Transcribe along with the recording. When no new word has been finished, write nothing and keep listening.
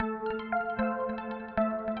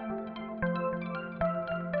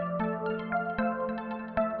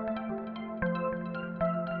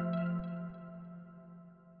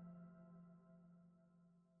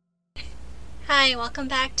Hi, welcome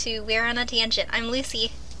back to We're on a Tangent. I'm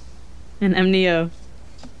Lucy. And I'm Neo.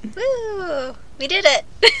 Woo! We did it!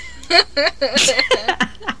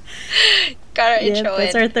 Got our intro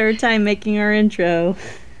That's in. our third time making our intro.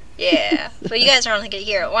 Yeah, but you guys are only going to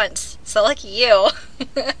hear it once, so lucky you.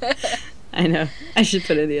 I know. I should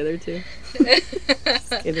put in the other two.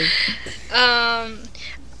 Just kidding.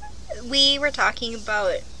 We were talking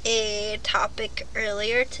about a topic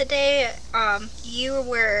earlier today. You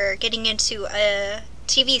were getting into a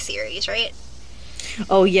TV series, right?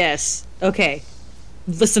 Oh, yes. Okay.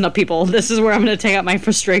 Listen up, people. This is where I'm going to take out my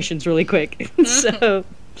frustrations really quick. So,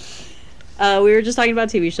 we were just talking about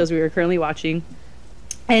TV shows we were currently watching.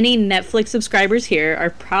 Any Netflix subscribers here are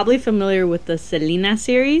probably familiar with the Selena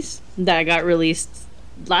series that got released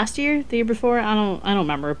last year, the year before. I don't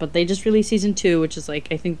remember, but they just released season 2, which is like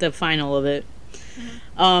I think the final of it.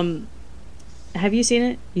 Mm-hmm. Have you seen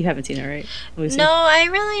it? You haven't seen it, right? No, I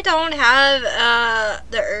really don't have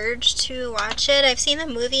the urge to watch it. I've seen the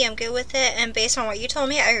movie, I'm good with it, and based on what you told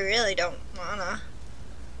me, I really don't wanna.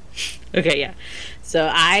 Okay, yeah. So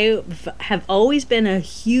I have always been a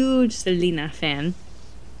huge Selena fan.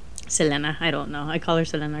 Selena, I don't know. I call her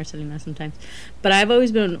Selena or Selena sometimes. But I've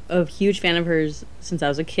always been a huge fan of hers since I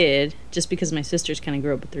was a kid, just because my sisters kind of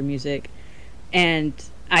grew up with their music. And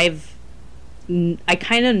I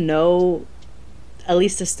kind of know at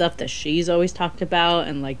least the stuff that she's always talked about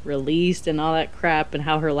and like released and all that crap and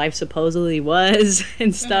how her life supposedly was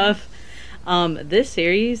and stuff. Mm-hmm. This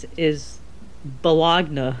series is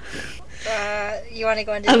Bologna. You want to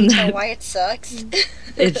go into detail why it sucks?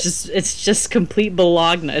 It's just complete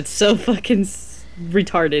Bologna. It's so fucking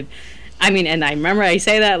retarded. I mean, and I remember I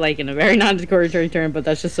say that like in a very non-derogatory term, but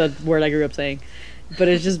that's just a word I grew up saying. But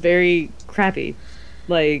it's just very crappy.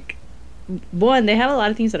 Like, one, they have a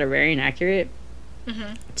lot of things that are very inaccurate.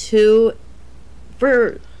 Mm-hmm. Two,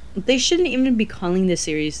 they shouldn't even be calling this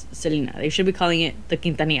series Selena. They should be calling it the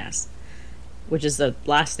Quintanillas, which is the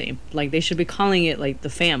last name. Like, they should be calling it like the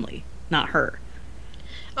family, not her.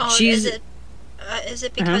 Oh, is it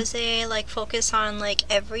because they like focus on like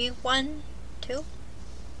everyone too?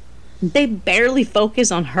 They barely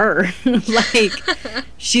focus on her. Like,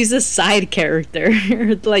 she's a side character.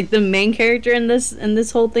 Like, the main character in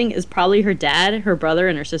this whole thing is probably her dad, her brother,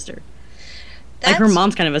 and her sister. Like, her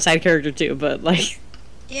mom's kind of a side character too, but like...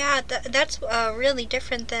 Yeah, that's really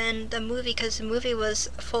different than the movie, because the movie was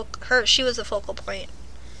she was the focal point.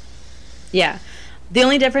 Yeah. The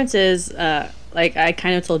only difference is, like, I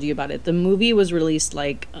kind of told you about it. The movie was released,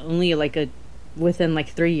 like, only, like, within, like,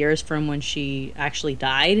 3 years from when she actually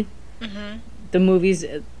died. Mm-hmm. The movie's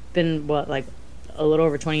been, like, a little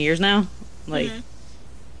over 20 years now? Like, mm-hmm.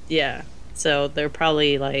 Yeah. So they're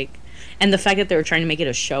probably, like... And the fact that they were trying to make it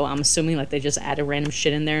a show, I'm assuming, like, they just added random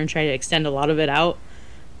shit in there and tried to extend a lot of it out.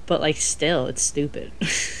 But, like, still, it's stupid.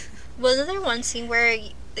 Wasn't there one scene where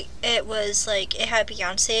it was, like, it had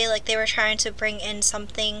Beyonce, like, they were trying to bring in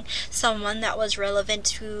someone that was relevant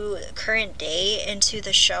to current day into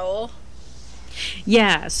the show?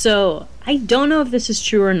 Yeah, so I don't know if this is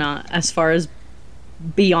true or not as far as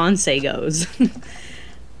Beyonce goes.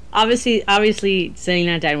 Obviously,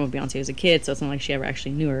 Selena died when Beyonce was a kid, so it's not like she ever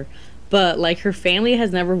actually knew her. But, like, her family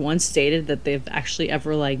has never once stated that they've actually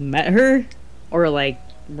ever, like, met her or, like,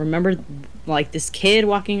 remembered, like, this kid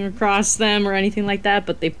walking across them or anything like that.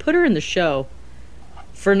 But they put her in the show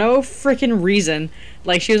for no freaking reason.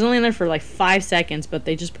 Like, she was only in there for, like, 5 seconds, but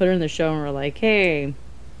they just put her in the show and were like, hey,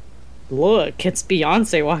 look, it's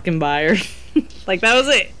Beyonce walking by her. Like, that was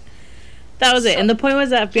it. That was it. And the point was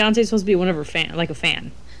that Beyonce's supposed to be one of her a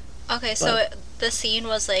fan. Okay, so the scene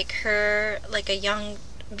was, like, her, like, a young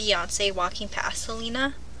Beyonce walking past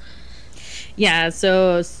Selena? Yeah,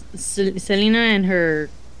 so Selena and her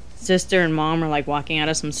sister and mom are, like, walking out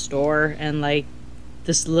of some store, and, like,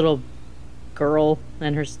 this little girl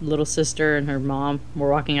and her little sister and her mom were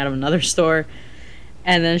walking out of another store,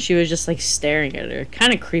 and then she was just, like, staring at her,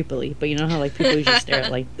 kind of creepily, but you know how, like, people usually stare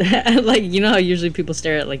at, like, like, you know how usually people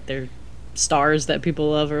stare at, like, their stars that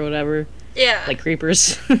people love or whatever? Yeah. Like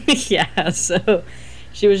creepers. Yeah, so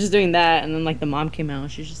she was just doing that, and then, like, the mom came out,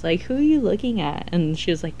 and she was just like, who are you looking at? And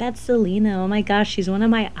she was like, that's Selena. Oh, my gosh, she's one of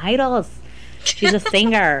my idols. She's a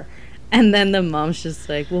singer. And then the mom's just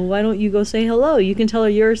like, well, why don't you go say hello? You can tell her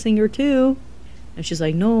you're a singer, too. And she's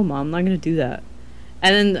like, no, Mom, I'm not going to do that.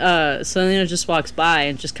 And then Selena just walks by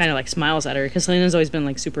and just kind of, like, smiles at her, because Selena's always been,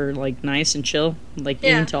 like, super, like, nice and chill, like,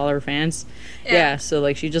 even to all her fans. Yeah, so,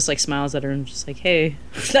 like, she just, like, smiles at her and just like, hey,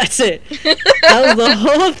 that's it. That was the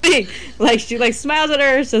whole thing. Like, she, like, smiles at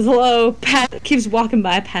her, says hello, keeps walking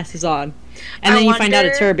by, passes on. And I then you find out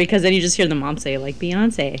it's wonder- her because then you just hear the mom say, like,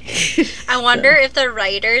 Beyonce. I wonder if the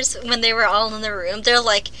writers, when they were all in the room, they're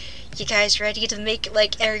like, you guys ready to make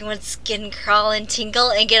like everyone's skin crawl and tingle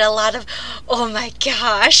and get a lot of, oh my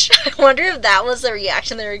gosh. I wonder if that was the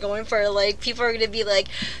reaction they were going for. Like, people are going to be like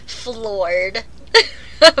floored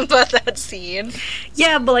about that scene.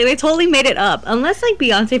 Yeah, but like they totally made it up. Unless like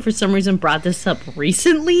Beyonce for some reason brought this up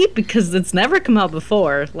recently because it's never come out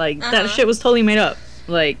before. Like that shit was totally made up.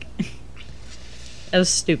 Like it was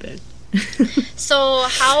stupid. So,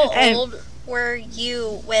 how And- old were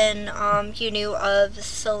you when you knew of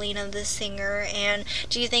Selena the singer? And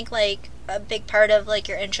do you think like a big part of like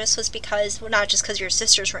your interest was because, well, not just because your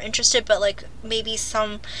sisters were interested, but like maybe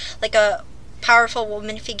some like a powerful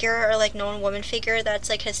woman figure or like known woman figure that's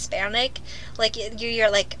like Hispanic? Like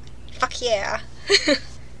you're like, fuck yeah.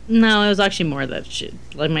 No, it was actually more that shit.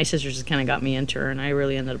 Like my sister just kind of got me into her, and I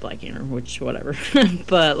really ended up liking her, which whatever.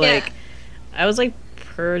 But like, Yeah. I was like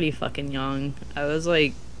pretty fucking young. I was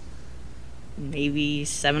like maybe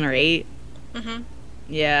 7 or 8. Mhm.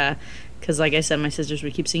 Yeah, because like I said, my sisters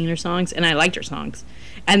would keep singing her songs, and I liked her songs.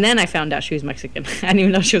 And then I found out she was Mexican. I didn't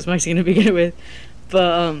even know she was Mexican to begin with.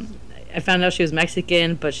 But I found out she was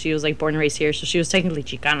Mexican, but she was like born and raised here, so she was technically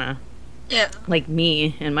Chicana, Yeah. like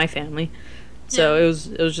me and my family. So it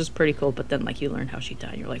was just pretty cool. But then like you learn how she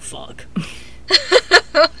died, and you're like, fuck.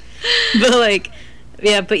 But like,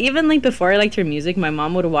 yeah. But even like before I liked her music, my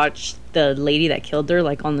mom would watch the lady that killed her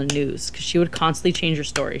like on the news because she would constantly change her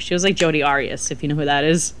story. She was like Jodi Arias, if you know who that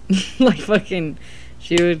is. Like fucking,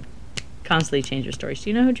 she would constantly change her stories. Do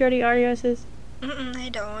you know who Jodi Arias is? I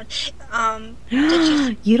don't.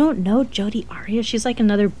 Did you? You don't know Jodi Arias? She's like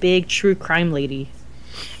another big true crime lady.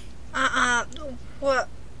 What?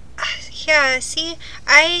 Yeah. See,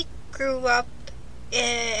 I grew up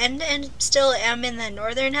and still am in the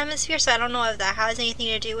northern hemisphere, so I don't know if that has anything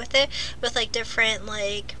to do with it, with like different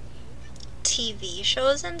like TV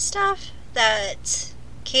shows and stuff that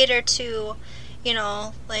cater to, you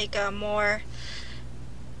know, like a more,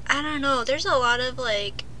 I don't know, there's a lot of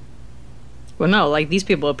like, Well, no, like these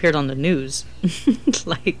people appeared on the news.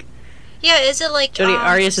 Like yeah, is it like Jodi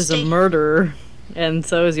Arias is a state- murderer, and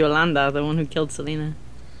so is Yolanda, the one who killed Selena.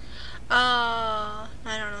 I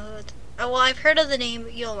don't know who it, well, I've heard of the name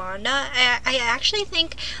Yolanda. I actually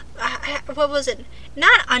think, what was it?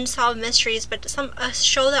 Not Unsolved Mysteries, but a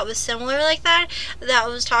show that was similar like that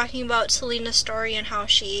was talking about Selena's story and how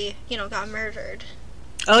she, you know, got murdered.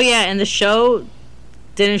 Oh yeah, and the show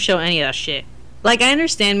didn't show any of that shit. Like I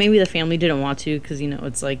understand maybe the family didn't want to because you know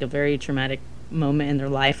it's like a very traumatic moment in their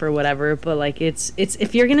life or whatever. But like it's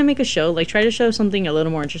if you're gonna make a show, like try to show something a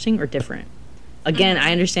little more interesting or different. Again,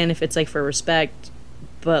 I understand if it's like for respect,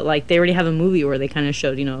 but like they already have a movie where they kind of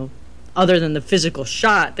showed, you know, other than the physical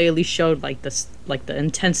shot, they at least showed like this, like the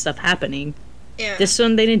intense stuff happening. Yeah. This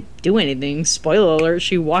one they didn't do anything. Spoiler alert: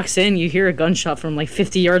 she walks in, you hear a gunshot from like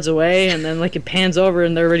 50 yards away, and then like it pans over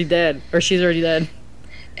and they're already dead, or she's already dead.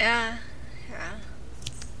 Yeah.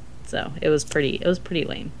 So it was pretty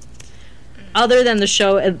lame. Other than the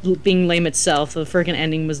show being lame itself, the freaking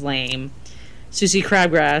ending was lame. Susie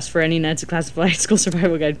Crabgrass, for any Ned's Classified School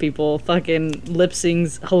Survival Guide people, fucking lip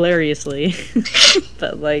sings hilariously.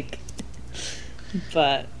 but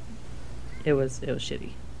it was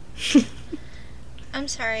shitty. I'm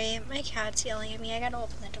sorry, my cat's yelling at me. I gotta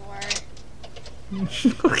open the door.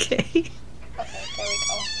 Okay. Okay, there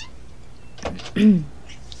we go.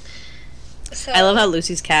 So, I love how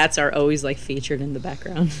Lucy's cats are always like featured in the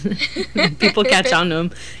background. People catch on to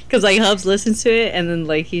him because like Hubs listens to it and then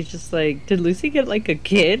like he's just like, "Did Lucy get like a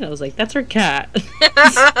kid?" I was like, "That's her cat."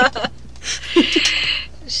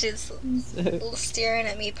 she's staring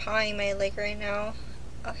at me, pawing my leg right now.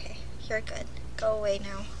 Okay, you're good. Go away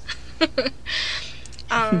now.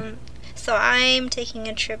 So I'm taking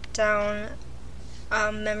a trip down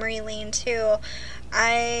memory lane too.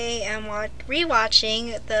 I am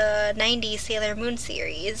rewatching the 90s Sailor Moon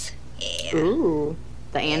series. Yeah. Ooh,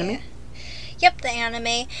 the anime. Yep, the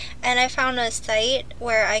anime. And I found a site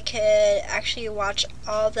where I could actually watch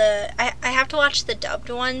all the... I have to watch the dubbed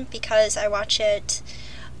one because I watch it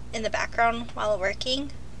in the background while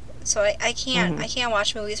working. So I can't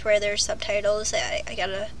watch movies where there's subtitles. I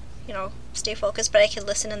gotta, you know, stay focused, but I can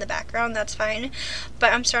listen in the background. That's fine.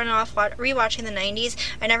 But I'm starting off rewatching the 90s.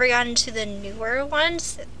 I never got into the newer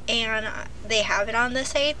ones, and they have it on the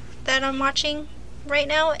site that I'm watching right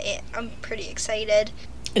now. I'm pretty excited.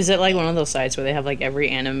 Is it like one of those sites where they have like every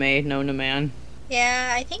anime known to man?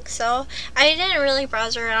 Yeah, I think so. I didn't really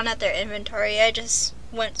browse around at their inventory. I just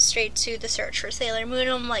went straight to the search for Sailor Moon.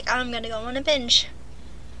 I'm like, I'm gonna go on a binge.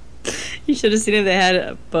 You should have seen if they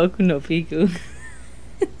had Boku no Pico.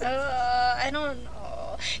 don't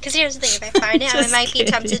know. Because here's the thing, if I find it, I Just might be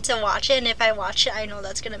kidding. tempted to watch it, and if I watch it, I know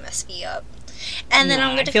that's going to mess me up. And then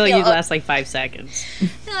I'm going to I feel like you'd last like 5 seconds.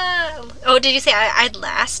 oh, did you say I'd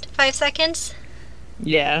last 5 seconds?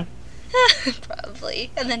 Yeah.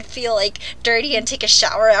 Probably. And then feel like dirty and take a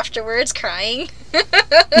shower afterwards crying.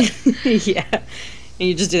 Yeah. And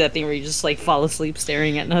you just do that thing where you just like fall asleep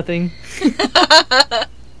staring at nothing.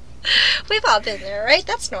 We've all been there, right?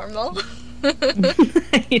 That's normal.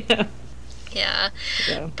 Yeah. Yeah.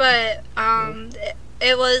 Yeah. But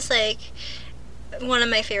it was like one of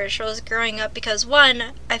my favorite shows growing up because one,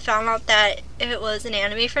 I found out that it was an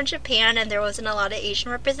anime from Japan and there wasn't a lot of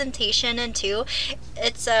Asian representation, and two,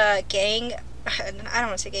 it's a gang, I don't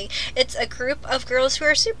want to say gang, it's a group of girls who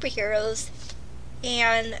are superheroes.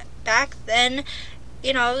 And back then,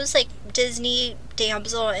 you know, it was like Disney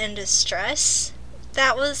damsel in distress.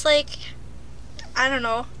 That was like, I don't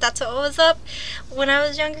know, that's what was up when I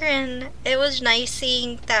was younger, and it was nice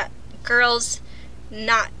seeing that girls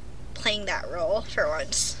not playing that role for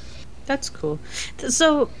once. That's cool.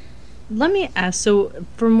 So, let me ask. So,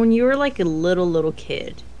 from when you were like a little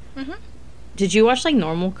kid, Mm-hmm. did you watch like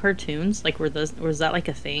normal cartoons? Like, was that like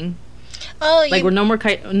a thing? Oh, Like, were normal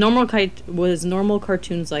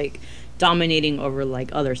cartoons like dominating over like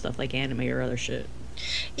other stuff, like anime or other shit?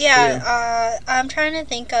 yeah. I'm trying to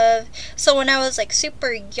think of. So when I was like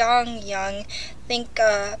super young, think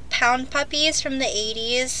Pound Puppies from the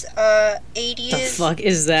 80s. 80s. The fuck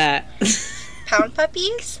is that? Pound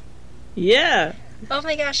Puppies. Yeah. Oh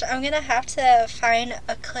my gosh, I'm gonna have to find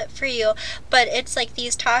a clip for you. But it's like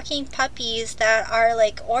these talking puppies that are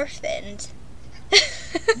like orphaned.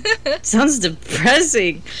 Sounds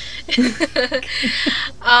depressing.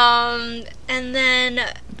 And then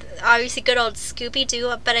obviously good old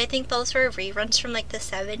Scooby-Doo, but I think those were reruns from like the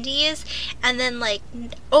 70s. And then like,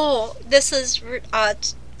 oh, this is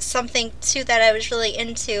something too that I was really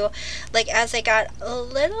into, like as I got a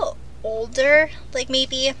little older, like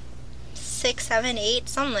maybe 6, 7, 8,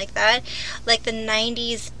 something like that, like the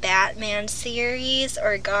 90s Batman series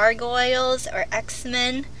or Gargoyles or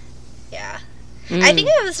X-Men. Yeah. I think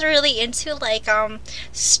I was really into like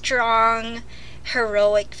strong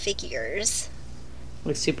heroic figures.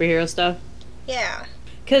 Like superhero stuff. Yeah.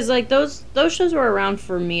 Cause like those shows were around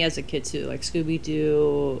for me as a kid too, like Scooby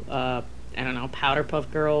Doo, I don't know,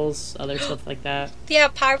 Powderpuff Girls, other stuff like that. Yeah,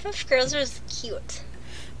 Powerpuff Girls was cute.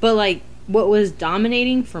 But like what was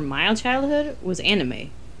dominating for my childhood was anime.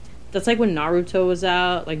 That's like when Naruto was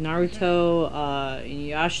out, like Naruto,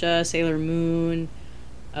 Inuyasha, Sailor Moon,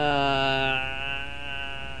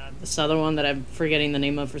 this other one that I'm forgetting the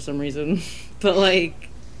name of for some reason. But like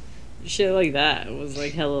shit like that was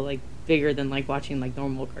like hella like bigger than like watching like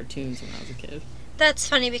normal cartoons when I was a kid. That's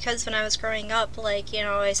funny because when I was growing up, like, you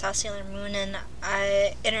know, I saw Sailor Moon and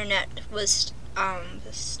internet was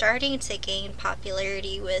starting to gain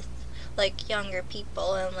popularity with like younger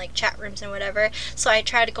people and like chat rooms and whatever. So I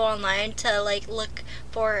tried to go online to like look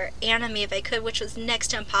for anime if I could, which was next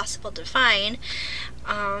to impossible to find.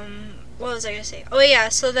 What was I gonna say? Oh yeah,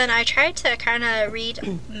 so then I tried to kind of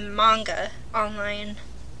read manga online,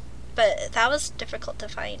 but that was difficult to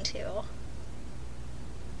find too.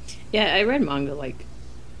 Yeah, I read manga like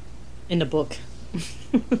in a book.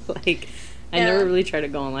 Like I Yeah. never really tried to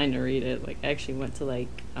go online to read it. Like I actually went to like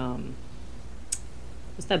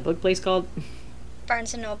what's that book place called?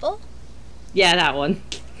 Barnes and Noble? Yeah, that one.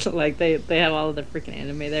 Like they have all of the freaking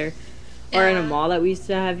anime there. Or in a Yeah. mall that we used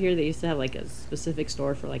to have here, they used to have like a specific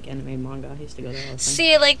store for like anime and manga. I used to go there all the time.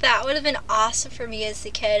 See, like that would have been awesome for me as a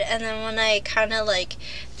kid, and then when I kind of like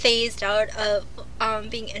phased out of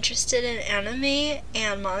being interested in anime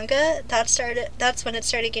and manga, that's when it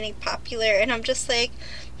started getting popular, and I'm just like,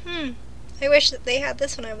 I wish that they had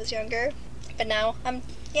this when I was younger. But now I'm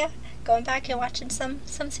going back and watching some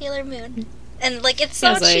Sailor Moon, and like it's so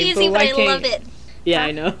I was like, cheesy, but but why I love can't- it. Yeah,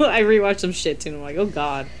 I know. I rewatched some shit too and I'm like, oh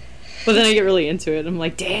god. But then I get really into it. I'm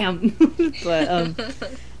like, damn. But I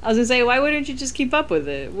was gonna say, why wouldn't you just keep up with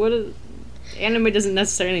it? Anime doesn't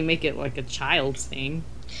necessarily make it like a child's thing.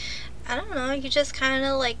 I don't know, you just kind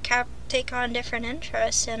of like take on different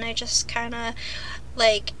interests, and I just kind of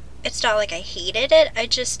like, it's not like I hated it, I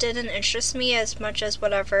just didn't interest me as much as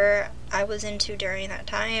whatever I was into during that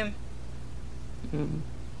time.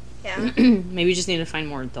 Yeah. Maybe you just need to find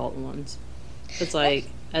more adult ones. It's like,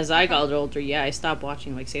 as I got older, yeah, I stopped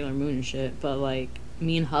watching like Sailor Moon and shit, but like,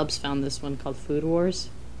 me and Hubs found this one called Food Wars.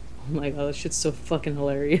 Oh my god, that shit's so fucking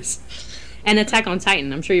hilarious. And Attack on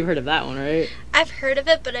Titan, I'm sure you've heard of that one, right? I've heard of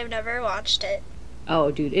it, but I've never watched it. Oh,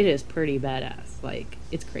 dude, it is pretty badass. Like,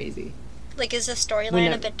 it's crazy. Like, is the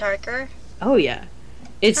storyline a bit darker? Oh, yeah.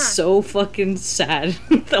 It's Huh. so fucking sad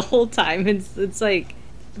the whole time. It's like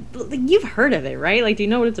you've heard of it, right? Like, do you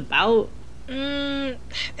know what it's about? I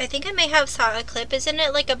think I may have saw a clip. Isn't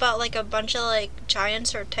it like about like a bunch of like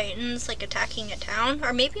giants or titans like attacking a town?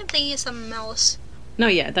 Or maybe I'm thinking of something else. No,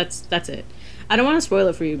 yeah, that's it. I don't want to spoil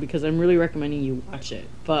it for you because I'm really recommending you watch it.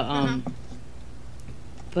 But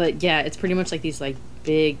yeah, it's pretty much like these like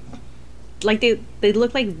big, like they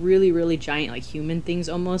look like really really giant like human things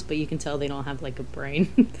almost, but you can tell they don't have like a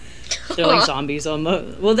brain. They're like zombies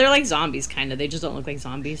almost. Well, they're like zombies kind of. They just don't look like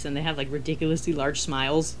zombies, and they have like ridiculously large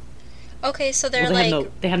smiles. Okay, so they're Well, they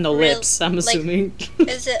like have no real- lips. I'm like, assuming.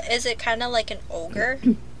 is it kind of like an ogre?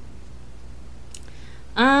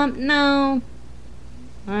 No,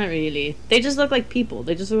 not really. They just look like people.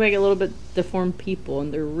 They just look like a little bit deformed people,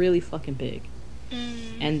 and they're really fucking big.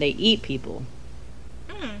 And they eat people.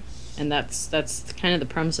 And that's kind of the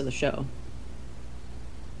premise of the show.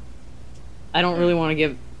 I don't really want to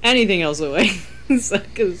give anything else away,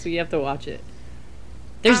 because you have to watch it.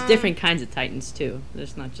 There's different kinds of titans too.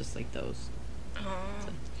 There's not just like those.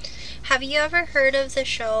 Have you ever heard of the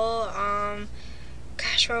show?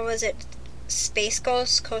 Gosh, what was it? Space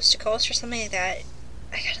Ghost, Coast to Coast, or something like that.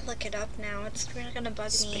 I gotta look it up now. It's really gonna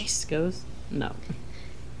bug me. Space Ghost? No.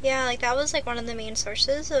 Yeah, like that was like one of the main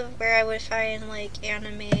sources of where I would find like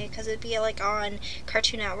anime, because it'd be like on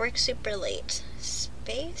Cartoon Network super late.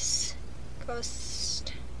 Space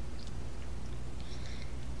Ghost.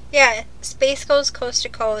 Yeah, Space Ghost Coast to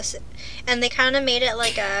Coast, and they kind of made it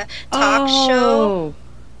like a talk show.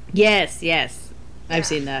 Yes. Yeah. I've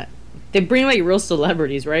seen that. They bring like real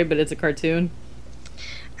celebrities, right? But it's a cartoon.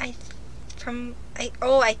 I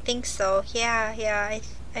think so. Yeah.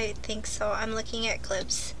 I think so. I'm looking at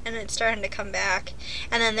clips, and it's starting to come back.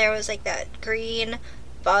 And then there was like that green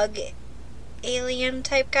bug alien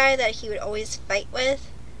type guy that he would always fight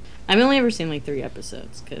with. I've only ever seen like 3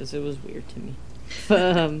 episodes because it was weird to me.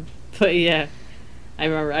 But yeah, I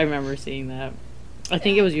remember seeing that. I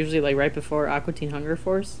think it was usually like right before Aqua Teen Hunger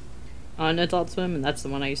Force on Adult Swim, and that's the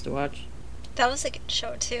one I used to watch. That was a good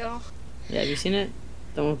show too. Yeah, have you seen it?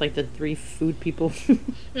 The one with like the 3 food people.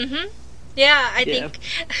 Yeah, I Yeah.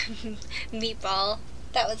 think Meatball.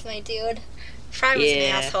 That was my dude. Fry was an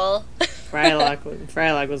asshole.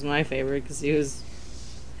 Frylock was my favorite because he was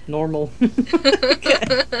normal.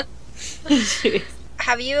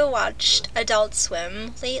 Have you watched Adult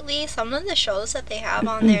Swim lately? Some of the shows that they have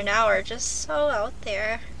on there now are just so out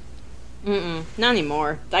there. Not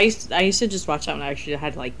anymore. I used to just watch that when I actually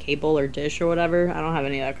had like cable or dish or whatever. I don't have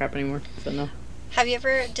any of that crap anymore, so no. Have you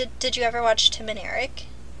ever did you ever watch Tim and Eric?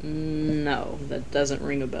 No, that doesn't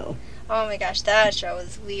ring a bell. Oh my gosh, that show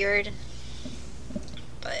was weird.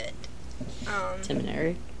 But Tim and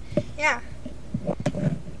Eric. yeah.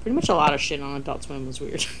 Pretty much a lot of shit on Adult Swim was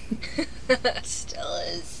weird. Still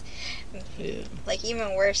is. Yeah. Like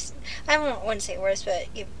even worse. I wouldn't say worse, but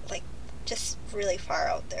like just really far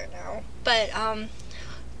out there now. But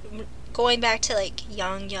going back to like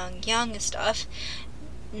young stuff,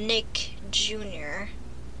 Nick Jr.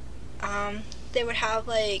 They would have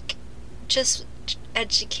like just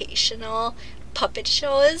educational puppet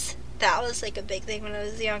shows. That was like a big thing when I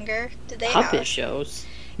was younger. Did they Puppet shows?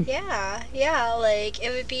 Yeah, like it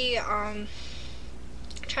would be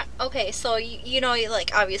okay, so you know,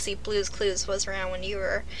 like obviously Blue's Clues was around when you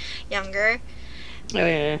were younger. Oh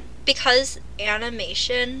yeah. Because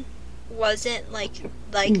animation wasn't like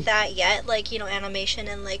that yet, like, you know, animation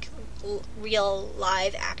and like real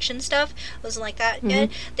live action stuff wasn't like that yet.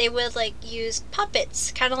 They would like use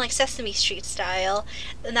puppets, kind of like Sesame Street style,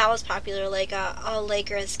 and that was popular, like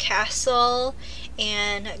Allegra's Castle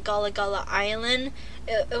and Gullah Gullah Island.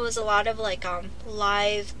 It was a lot of like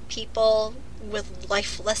live people with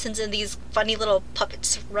life lessons and these funny little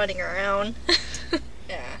puppets running around.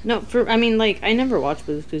 Yeah. No, I mean, like, I never watched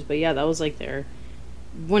Blue's Clues, but yeah, that was like their...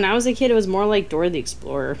 When I was a kid, it was more like Dora the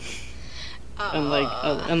Explorer. And like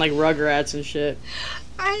Rugrats and shit.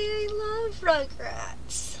 I love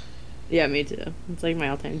Rugrats. Yeah, me too. It's like my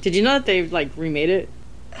all-time. Did you know that they like remade it?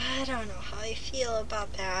 I don't know how I feel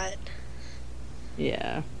about that.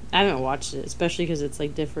 Yeah. I haven't watched it, especially because it's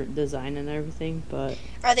like different design and everything, but...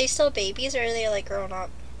 Are they still babies, or are they like grown up?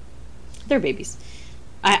 They're babies.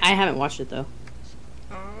 I haven't watched it though.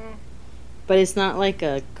 Oh. But it's not like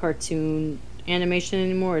a cartoon animation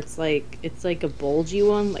anymore. It's like a bulgy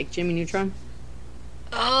one, like Jimmy Neutron.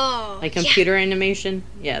 Oh. Like computer animation.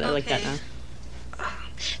 Yeah, they're like that now.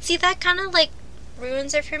 See, that kind of like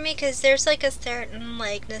ruins it for me, because there's like a certain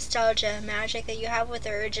like nostalgia magic that you have with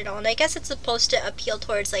the original, and I guess it's supposed to appeal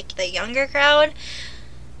towards like the younger crowd,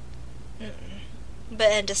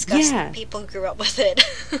 and disgust people who grew up with it.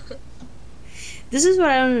 This is what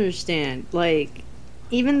I don't understand. Like,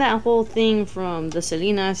 even that whole thing from the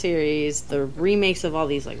Selena series, the remakes of all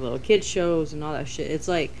these like little kids shows and all that shit. It's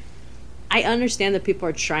like, I understand that people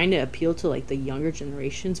are trying to appeal to like the younger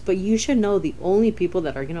generations, but you should know the only people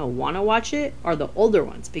that are gonna want to watch it are the older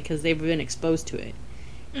ones because they've been exposed to it.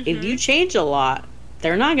 Mm-hmm. If you change a lot,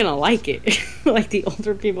 they're not gonna like it. Like the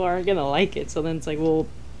older people aren't gonna like it. So then it's like, well,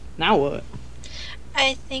 now what?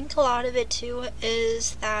 I think a lot of it too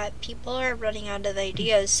is that people are running out of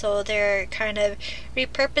ideas, so they're kind of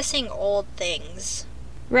repurposing old things.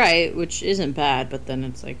 Right, which isn't bad, but then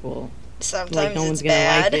it's like, well, sometimes like no one's gonna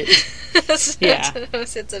bad. Like it. Sometimes Yeah,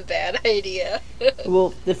 it's a bad idea.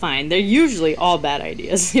 well, fine. They're usually all bad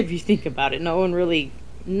ideas if you think about it. No one really,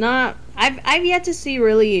 not. I've yet to see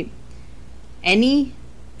really any.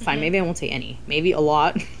 Fine, maybe I won't say any. Maybe a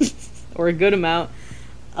lot or a good amount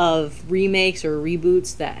of remakes or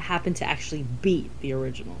reboots that happen to actually beat the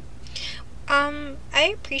original.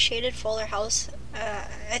 I appreciated Fuller House.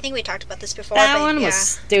 I think we talked about this before. That one was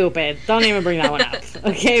stupid. Don't even bring that one up.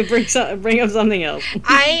 Okay, bring up something else.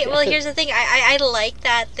 Well, here's the thing. I like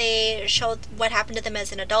that they showed what happened to them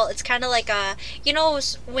as an adult. It's kind of like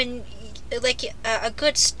when like a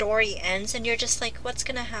good story ends and you're just like, what's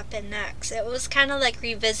gonna happen next? It was kind of like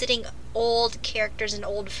revisiting old characters and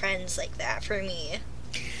old friends like that for me.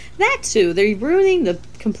 That too. They're ruining the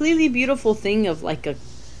completely beautiful thing of like a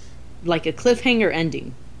cliffhanger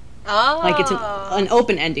ending. Oh. Like it's an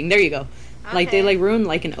open ending. There you go. Okay. Like they like ruined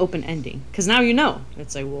like an open ending because now you know.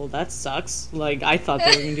 It's like, well, that sucks. Like I thought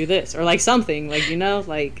they were gonna do this or like something like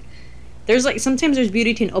like there's like sometimes there's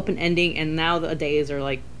beauty to an open ending and now the days are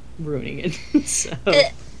like ruining it. So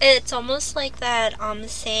it's almost like that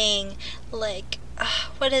saying like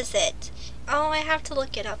what is it? Oh, I have to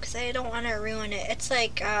look it up because I don't want to ruin it. It's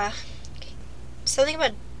like something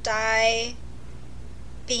about die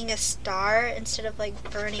being a star instead of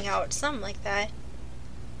like burning out, something like that.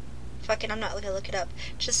 Fuck it, I'm not gonna look it up.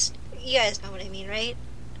 Just, you guys know what I mean, right?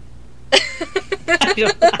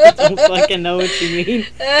 I don't fucking know what you mean.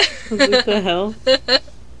 What the hell?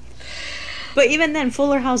 But even then,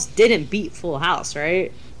 Fuller House didn't beat Full House,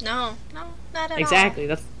 right? No, not at all. Exactly.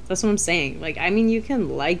 That's what I'm saying. Like, I mean, you can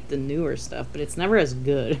like the newer stuff, but it's never as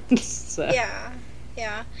good. So.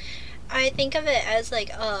 Yeah. I think of it as like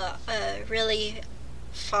a really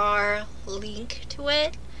far link to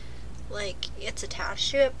it. Like, it's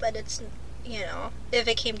attached to it, but it's, if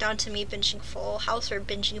it came down to me binging Full House or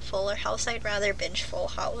binging Fuller House, I'd rather binge Full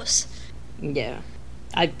House. Yeah.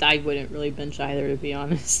 I wouldn't really binge either, to be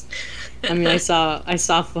honest. I mean, I saw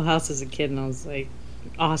Full House as a kid, and I was like,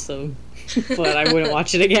 awesome. But I wouldn't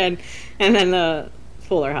watch it again. And then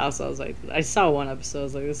Fuller House, I was like, I saw one episode, I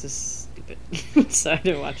was like, this is stupid. So I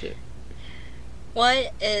didn't watch it.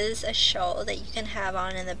 What is a show that you can have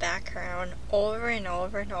on in the background over and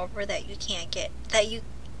over and over that you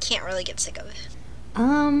can't really get sick of?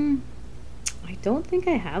 I don't think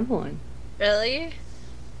I have one. Really?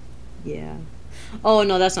 Yeah. Oh,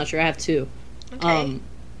 no, that's not true. I have two. Okay.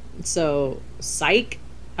 So, Psych.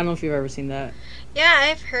 I don't know if you've ever seen that.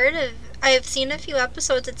 Yeah, I've seen a few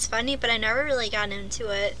episodes. It's funny, but I never really got into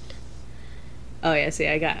it. Oh, yeah, see,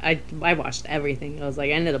 I watched everything. I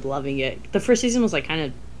ended up loving it. The first season was, like, kind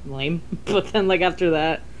of lame. But then, like, after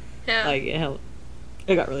that, like, it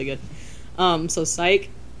got really good. So, Psych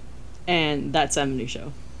and That 70s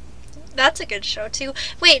Show. That's a good show, too.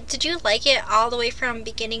 Wait, did you like it all the way from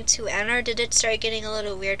beginning to end, or did it start getting a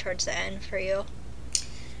little weird towards the end for you?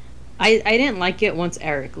 I didn't like it once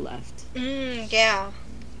Eric left. Yeah.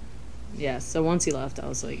 Yeah, so once he left, I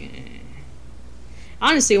was like, eh.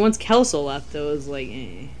 Honestly, once Kelso left, it was like,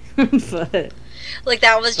 eh. But... Like,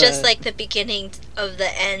 that was just, like, the beginning of the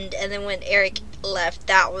end, and then when Eric left,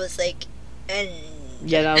 that was, like, end.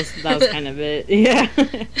 Yeah, that was kind of it. Yeah.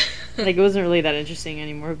 Like, it wasn't really that interesting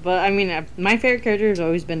anymore. But, I mean, my favorite character has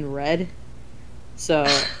always been Red. So,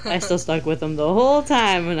 I still stuck with him the whole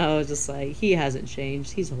time, and I was just like, he hasn't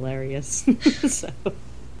changed. He's hilarious. So...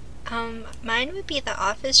 Mine would be The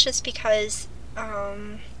Office just because,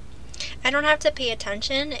 I don't have to pay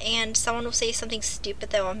attention, and someone will say something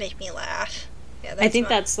stupid that will make me laugh. Yeah, I think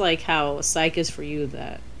that's, like, how Psych is for you,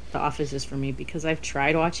 that The Office is for me, because I've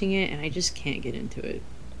tried watching it, and I just can't get into it.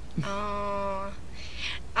 Oh.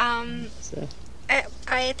 So.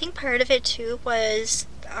 I think part of it, too, was,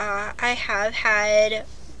 I have had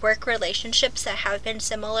work relationships that have been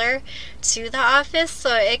similar to The Office,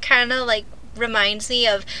 so it kind of, like, reminds me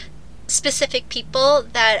of specific people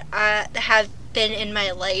that have been in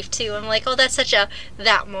my life too. I'm like, oh, that's such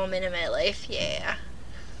that moment in my life. Yeah.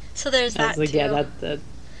 So there's that too. Yeah,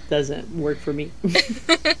 doesn't work for me.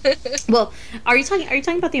 Well, are you talking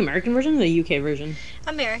about the American version or the UK version?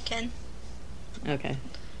 American. Okay.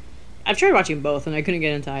 I've tried watching both and I couldn't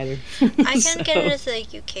get into either. I can get into the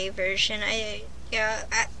UK version.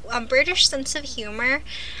 British sense of humor,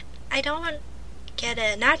 I don't get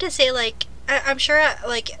it. Not to say like I'm sure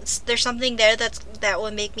like there's something there that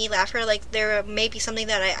would make me laugh, or like there may be something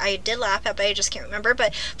that I did laugh at, but I just can't remember.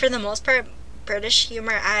 But for the most part, British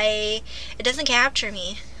humor, it doesn't capture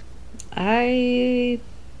me. I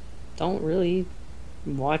don't really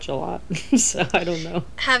watch a lot, so I don't know.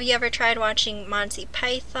 Have you ever tried watching Monty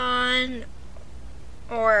Python?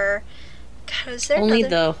 Or God, is there only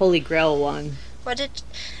the Holy Grail one? I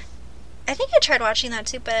think I tried watching that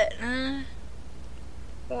too, but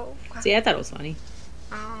well, see, I thought it was funny.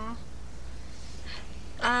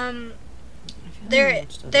 My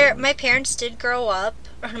parents did grow up.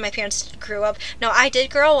 Or my parents grew up. No, I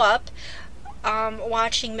did grow up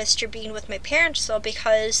watching Mr. Bean with my parents, though,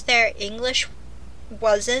 because their English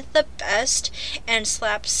wasn't the best, and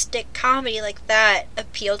slapstick comedy like that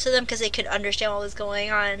appealed to them because they could understand what was going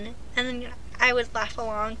on, and then I would laugh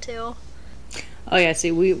along too. Oh yeah,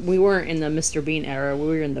 see, we weren't in the Mr. Bean era. We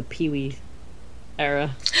were in the Pee-wee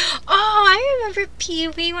era. Oh, I remember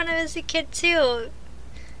Pee-wee when I was a kid too.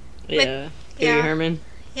 Yeah, Pee-wee Herman.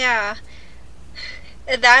 Yeah.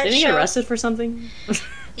 Didn't he get arrested for something?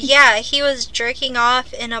 Yeah, he was jerking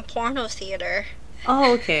off in a porno theater.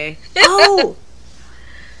 Oh, okay. Oh!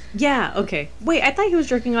 Yeah, okay. Wait, I thought he was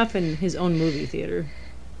jerking off in his own movie theater.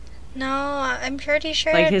 No, I'm pretty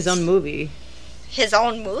sure like his own movie. His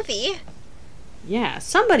own movie? Yeah,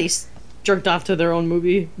 somebody jerked off to their own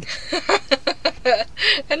movie.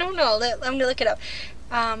 I don't know. I'm gonna look it up.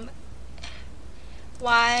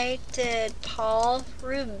 Why did Paul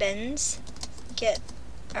Reubens get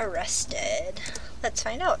arrested? Let's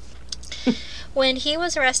find out. When he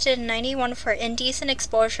was arrested in 1991 for indecent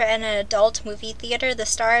exposure at an adult movie theater, the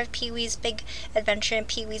star of Pee-wee's Big Adventure in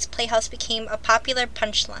Pee-wee's Playhouse became a popular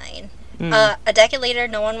punchline. A decade later,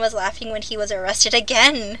 no one was laughing when he was arrested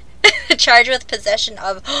again, charged with possession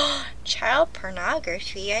of child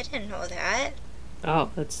pornography. I didn't know that.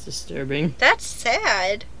 Oh, that's disturbing. That's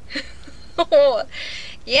sad. Oh,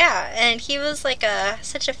 yeah, and he was like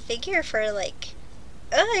such a figure for like.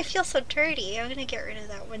 Oh, I feel so dirty. I'm gonna get rid of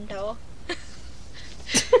that window.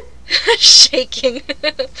 Shaking.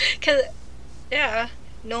 Cause, yeah,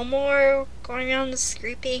 no more going around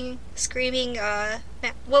screaming.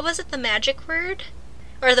 What was it? The magic word,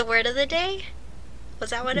 or the word of the day? Was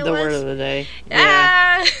that what it was? The word of the day.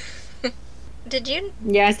 Yeah. Did you?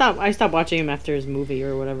 Yeah, I stopped watching him after his movie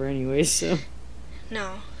or whatever. Anyways, so.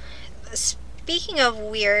 No. Speaking of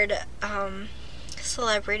weird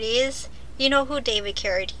celebrities, you know who David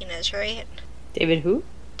Carradine is, right? David who?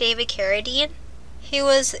 David Carradine. He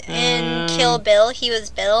was in Kill Bill. He was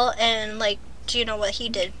Bill, and like, do you know what he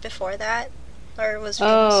did before that, or was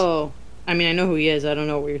famous? Oh, I mean, I know who he is. I don't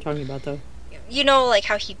know what you're talking about though. You know, like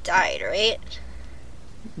how he died, right?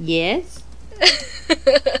 Yes.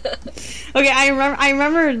 Okay, I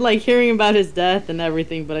remember like hearing about his death and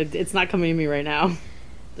everything, but it's not coming to me right now.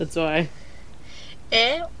 That's why.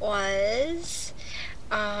 It was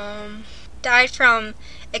died from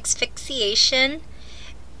asphyxiation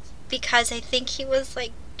because I think he was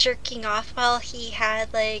like jerking off while he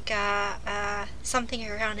had like something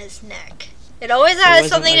around his neck. It always has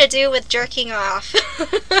something to do with jerking off.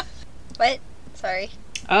 What? Sorry.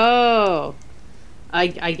 Oh, I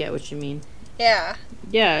get what you mean. Yeah.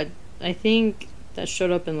 Yeah, I think that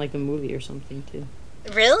showed up in like a movie or something too.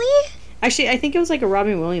 Really? Actually, I think it was like a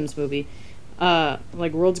Robin Williams movie.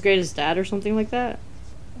 Like World's Greatest Dad or something like that.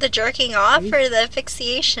 The jerking off or the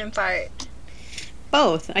asphyxiation part?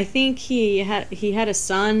 Both. I think he had a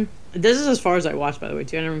son. This is as far as I watched, by the way,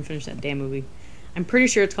 too. I never even finished that damn movie. I'm pretty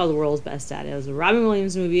sure it's called The World's Best Dad. It was a Robin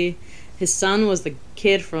Williams movie. His son was the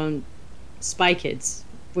kid from Spy Kids,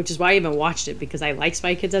 which is why I even watched it, because I liked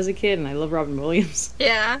Spy Kids as a kid and I love Robin Williams.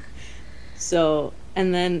 Yeah. So,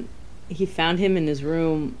 and then he found him in his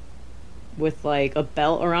room with like a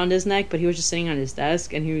belt around his neck, but he was just sitting on his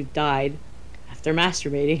desk and he died after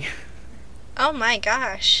masturbating. Oh my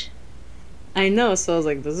gosh. I know, so I was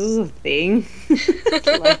like, this is a thing?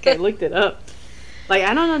 Like, I looked it up. Like,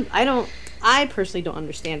 I personally don't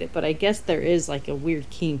understand it, but I guess there is like a weird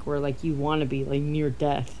kink where like you want to be like near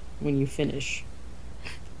death when you finish.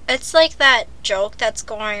 It's like that joke that's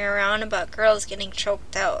going around about girls getting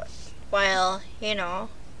choked out while, you know.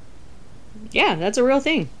 Yeah, that's a real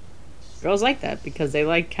thing. Girls like that because they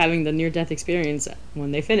like having the near-death experience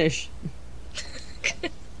when they finish.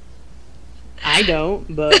 I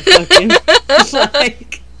don't, but fucking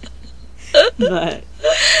like, but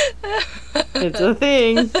It's a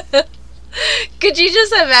thing. Could you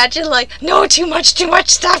just imagine, like, no, too much,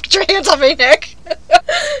 stop, get your hands on my neck.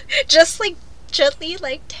 Just, like, gently,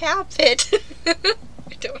 like, tap it.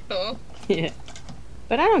 I don't know. Yeah.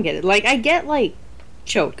 But I don't get it. Like, I get, like,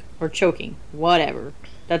 choke or choking. Whatever.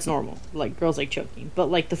 That's normal. Like, girls like choking. But,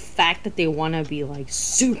 like, the fact that they want to be, like,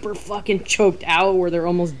 super fucking choked out where they're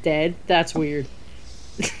almost dead, that's weird.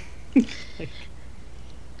 Like,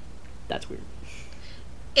 that's weird.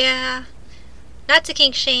 Yeah. Not to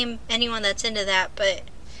kink shame anyone that's into that, but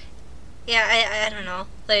yeah, I don't know.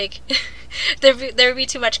 Like, there would be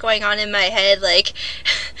too much going on in my head. Like,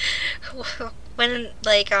 when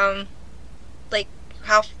like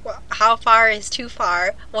how far is too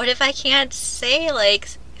far? What if I can't say like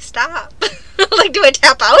stop? Like, do I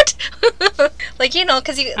tap out? Like, you know,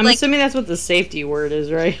 because you. I'm like, assuming that's what the safety word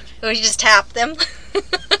is, right? or you just tap them.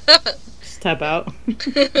 Just tap out.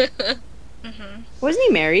 Mm-hmm. Wasn't he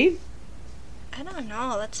married? I don't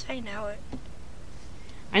know. Let's find out.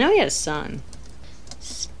 I know he had a son.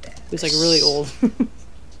 He was like really old.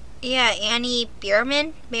 Yeah, Annie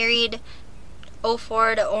Bierman married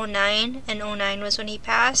 04 to 09, and 09 was when he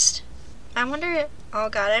passed. I wonder. Oh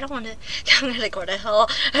God, I don't want to. I'm gonna go to hell.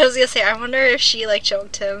 I was gonna say, I wonder if she like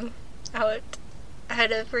choked him out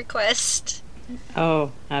of request.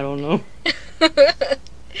 Oh, I don't know.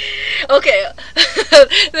 Okay.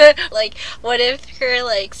 Like, what if your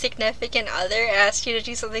like significant other asked you to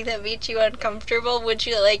do something that made you uncomfortable? Would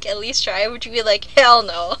you like at least try? Would you be like, hell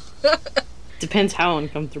no? Depends how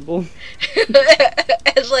uncomfortable.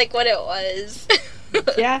 And like what it was.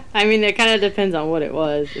 Yeah, I mean it kind of depends on what it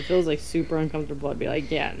was. If it was like super uncomfortable, I'd be like,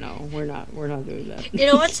 yeah, no, we're not doing that. You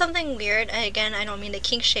know what's something weird? Again, I don't mean to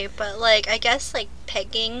kink shape, but like I guess like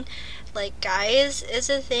pegging like guys is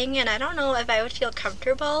a thing, and I don't know if I would feel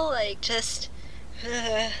comfortable. Like just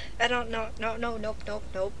I don't know.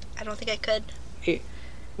 Nope. I don't think I could. Hey,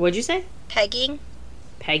 what'd you say? Pegging.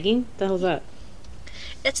 Pegging? The hell's that?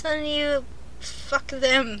 It's when you fuck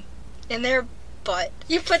them in their butt.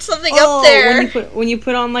 You put something up there. When you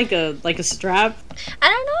put on like a strap. I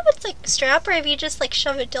don't know if it's like strap or if you just like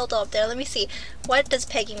shove a dildo up there. Let me see. What does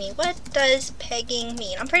pegging mean? What does pegging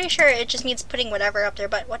mean? I'm pretty sure it just means putting whatever up there,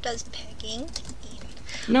 but what does pegging mean?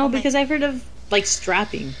 No, because I've heard of like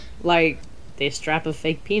strapping. Like they strap a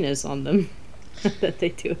fake penis on them. That they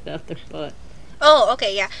do it up their butt. Oh,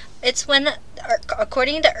 okay, yeah. It's when,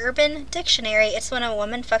 according to Urban Dictionary, it's when a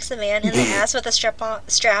woman fucks a man in the ass with a strap-on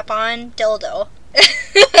dildo.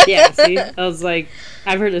 Yeah, see? I was like,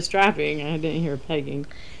 I've heard of strapping. I didn't hear pegging.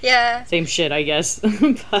 Yeah. Same shit, I guess.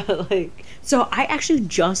 But, like... So, I actually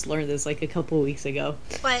just learned this, like, a couple weeks ago.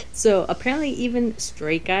 What? So, apparently even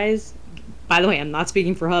straight guys... By the way, I'm not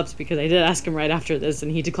speaking for Hubs because I did ask him right after this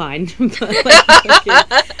and he declined. But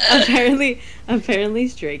like, apparently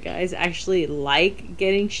straight guys actually like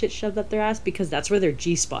getting shit shoved up their ass because that's where their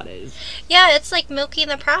G-spot is. Yeah, it's like milking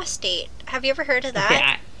the prostate. Have you ever heard of that?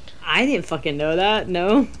 Okay, I didn't fucking know that,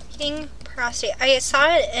 no. Milking prostate. I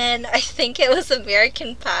saw it in, I think it was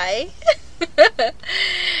American Pie.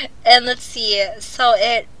 And let's see. So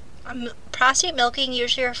prostate milking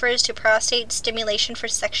usually refers to prostate stimulation for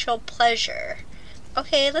sexual pleasure.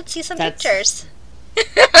 Okay, let's see some pictures.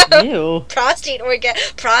 Ew. Prostate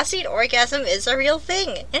orgasm is a real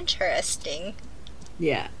thing. Interesting.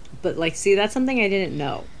 Yeah, but like, see, that's something I didn't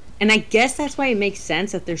know. And I guess that's why it makes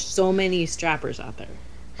sense that there's so many strappers out there.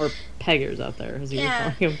 Or peggers out there, as you were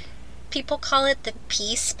calling them. People call it the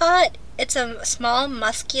P-spot. It's a small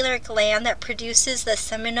muscular gland that produces the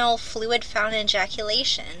seminal fluid found in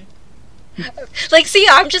ejaculation. Like, see,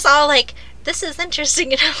 I'm just all like, this is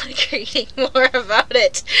interesting, and I'm like reading more about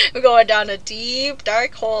it. I'm going down a deep,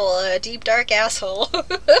 dark hole, a deep, dark asshole.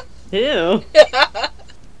 Ew.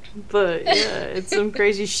 But, yeah, it's some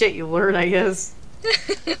crazy shit you learn, I guess.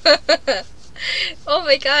 Oh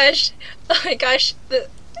my gosh.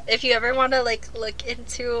 If you ever want to like look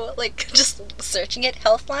into like just searching it,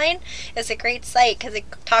 Healthline is a great site because it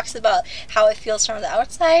talks about how it feels from the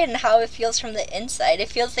outside and how it feels from the inside. It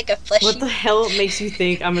feels like a fleshy. What the hell makes you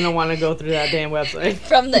think I'm gonna want to go through that damn website?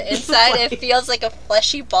 From the inside, it feels like a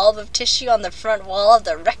fleshy bulb of tissue on the front wall of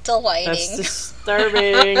the rectal lining. That's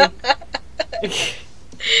disturbing.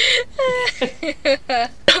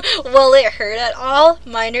 Will it hurt at all?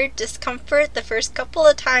 Minor discomfort the first couple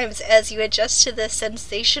of times as you adjust to the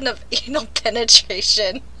sensation of anal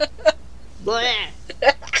penetration.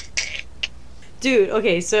 Dude,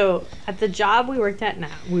 okay, so at the job we work at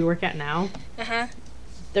now, Uh-huh.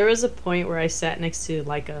 there was a point where I sat next to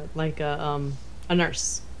a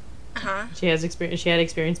nurse. Uh-huh. She had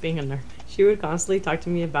experience being a nurse. She would constantly talk to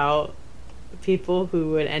me about people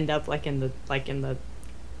who would end up like in the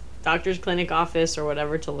doctor's clinic office or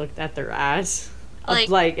whatever to look at their ass.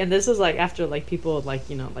 Like, And this is like after like people like,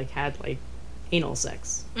 you know, like had like anal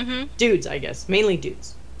sex. Mm-hmm. Dudes, I guess. Mainly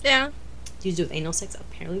dudes. Yeah. Dudes with anal sex.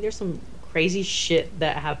 Apparently there's some crazy shit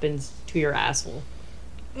that happens to your asshole.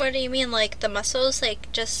 What do you mean? Like, the muscles, like,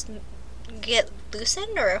 just get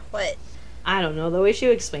loosened, or what? I don't know. The way she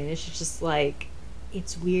would explain it, she's just like,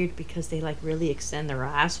 it's weird because they like really extend their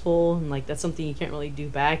asshole, and like that's something you can't really do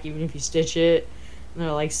back even if you stitch it. And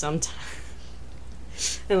they're like sometimes,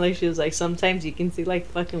 and like she was like sometimes you can see like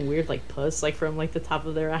fucking weird like pus like from like the top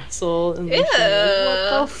of their asshole, and like, Ew. what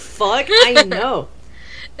the fuck? I know.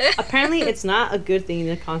 Apparently, it's not a good thing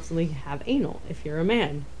to constantly have anal if you're a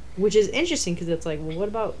man, which is interesting because it's like, well, what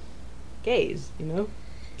about gays? You know?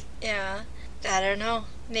 Yeah. I don't know.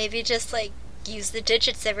 Maybe just, like, use the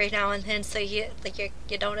digits every now and then so you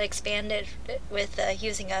don't expand it with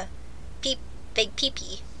using a big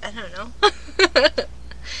pee-pee. I don't know.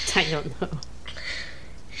 I don't know.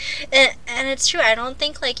 And it's true. I don't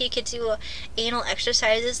think, like, you could do anal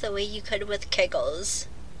exercises the way you could with Kegels.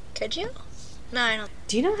 Could you? No, I don't.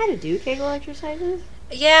 Do you know how to do Kegel exercises?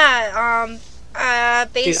 Yeah,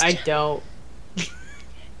 Dude, I don't.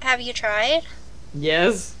 Have you tried?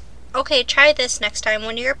 Yes. Okay, try this next time.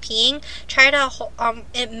 When you're peeing, try to,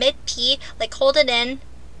 in mid-pee, like, hold it in,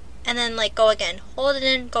 and then, like, go again. Hold it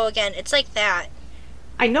in, go again. It's like that.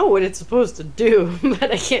 I know what it's supposed to do, but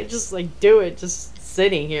I can't just, like, do it just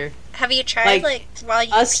sitting here. Have you tried, like while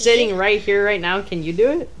you us pee? sitting right here, right now, can you do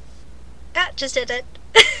it? Yeah, just did it.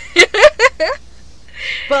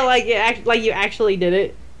 But, like, you actually did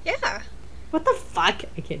it? Yeah. What the fuck?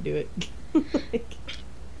 I can't do it. Like,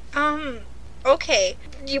 okay.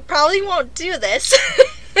 You probably won't do this,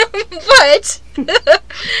 but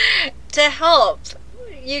to help,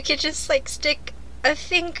 you could just, like, stick a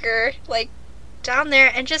finger, like, down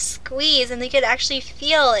there and just squeeze, and you could actually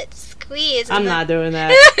feel it squeeze. I'm not doing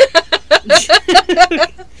that.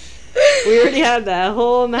 We already had that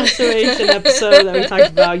whole masturbation episode that we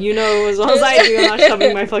talked about. You know, it was all I do. I'm not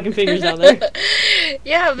shoving my fucking fingers down there.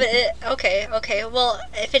 Yeah, but okay. Well,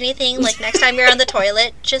 if anything, like, next time you're on the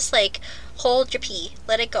toilet, just, like, hold your pee,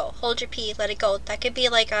 let it go. Hold your pee, let it go. That could be,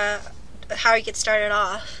 like, how you get started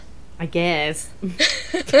off. I guess.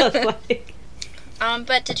 But, like,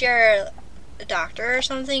 but did your doctor or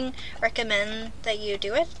something recommend that you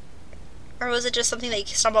do it? Or was it just something that you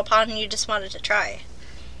stumbled upon and you just wanted to try?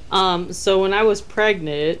 So when I was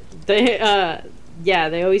pregnant, they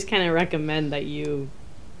always kind of recommend that you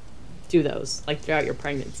do those, like, throughout your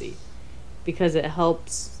pregnancy, because it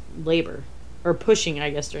helps labor, or pushing, I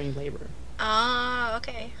guess, during labor. Ah,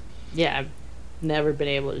 okay. Yeah, I've never been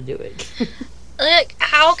able to do it. Like,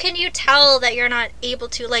 how can you tell that you're not able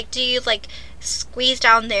to? Like, do you, like, squeeze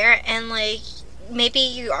down there and, like, maybe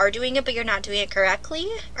you are doing it, but you're not doing it correctly?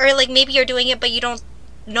 Or, like, maybe you're doing it, but you don't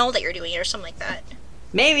know that you're doing it, or something like that.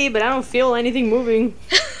 Maybe, but I don't feel anything moving.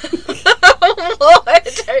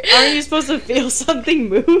 What? Aren't you supposed to feel something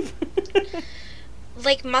move?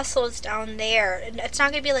 Like, muscles down there. It's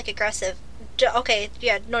not going to be, like, aggressive. Okay,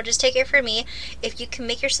 yeah, no, just take it from me. If you can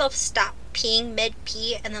make yourself stop peeing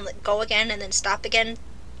mid-pee and then let go again and then stop again,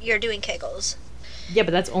 you're doing Kegels. Yeah,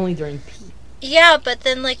 but that's only during pee. Yeah, but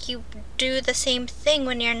then, like, you do the same thing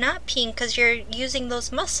when you're not peeing because you're using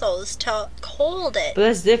those muscles to hold it. But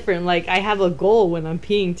that's different. Like, I have a goal when I'm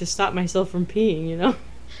peeing to stop myself from peeing, you know?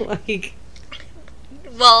 Like...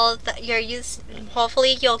 Well,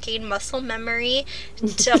 hopefully you'll gain muscle memory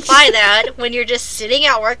to apply that when you're just sitting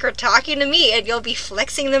at work or talking to me, and you'll be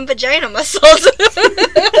flexing them vagina muscles.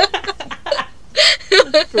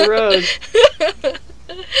 Gross.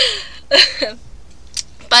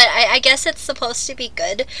 But I guess it's supposed to be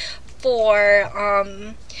good for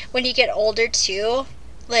when you get older too.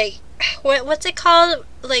 Like, what's it called?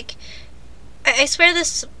 Like, I swear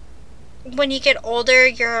this, when you get older,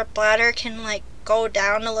 your bladder can, like, go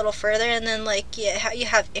down a little further, and then, like, you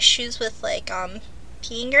have issues with, like,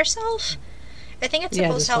 peeing yourself. I think it's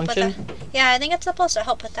supposed to help with that. Yeah, I think it's supposed to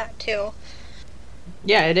help with that too.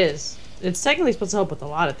 Yeah, it is. It's technically supposed to help with a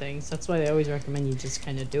lot of things. That's why they always recommend you just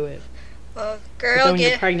kind of do it. Well, But girl, when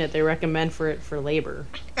you're pregnant, they recommend for it for labor.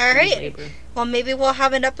 All right. Labor. Well, maybe we'll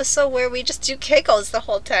have an episode where we just do Kegels the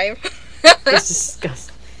whole time. It's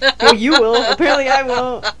disgusting. Well, you will. Apparently, I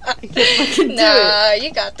won't. I can't fucking do it. Nah,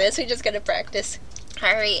 you got this. We just gotta practice.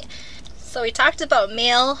 All right. So we talked about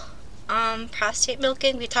male prostate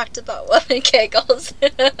milking. We talked about women Kegels.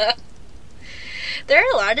 There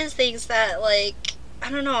are a lot of things that, like, I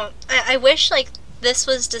don't know. I wish, like, this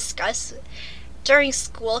was discussed during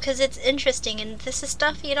school, because it's interesting, and this is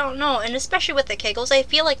stuff you don't know. And especially with the Kegels, I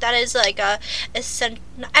feel like that is, like,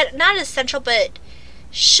 not essential, but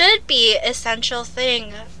should be essential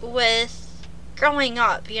thing with growing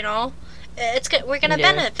up, you know? It's good. We're going to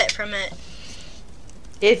benefit from it.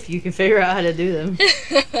 If you can figure out how to do them.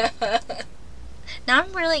 Now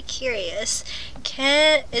I'm really curious.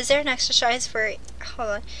 Is there an exercise for... Hold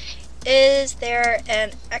on. Is there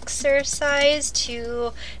an exercise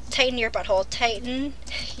to tighten your butthole? Tighten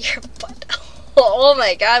your butthole. Oh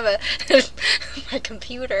my god, my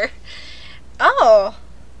computer. Oh.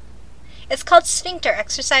 It's called sphincter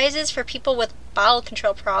exercises for people with bowel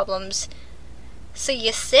control problems. So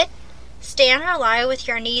you sit, stand, or lie with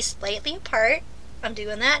your knees slightly apart. I'm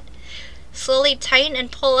doing that. Slowly tighten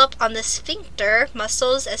and pull up on the sphincter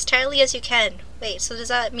muscles as tightly as you can. Wait, so does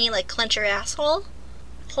that mean like clench your asshole?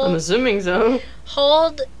 I'm assuming so.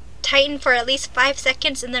 Hold, tighten for at least 5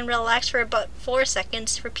 seconds, and then relax for about 4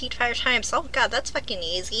 seconds. Repeat 5 times. Oh god, that's fucking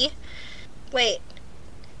easy. Wait.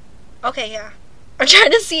 Okay, yeah. I'm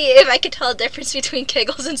trying to see if I can tell a difference between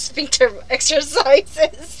Kegels and sphincter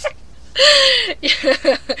exercises.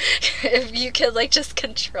 If you could like just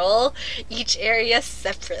control each area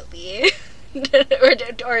separately.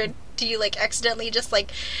 or do you like accidentally just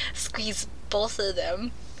like squeeze both of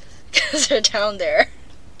them because they're down there?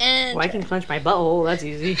 And well, I can clench my butthole. That's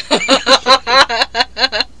easy.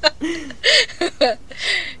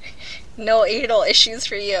 No anal issues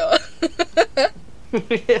for you.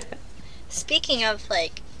 Speaking of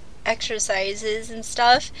like exercises and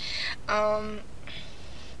stuff,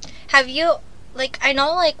 have you, like, I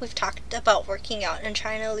know like we've talked about working out and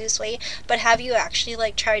trying to lose weight, but have you actually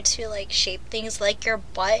like tried to like shape things like your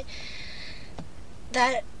butt?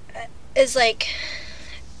 That is like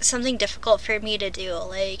something difficult for me to do,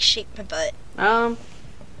 like shape my butt.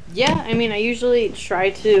 Yeah, I mean I usually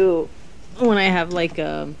try to, when I have like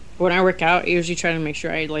when I work out, I usually try to make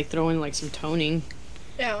sure I like throw in like some toning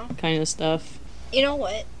kind of stuff. You know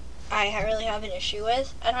what I really have an issue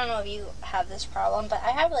with? I don't know if you have this problem, but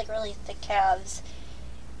I have like really thick calves,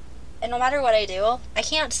 and no matter what I do, I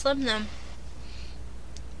can't slim them.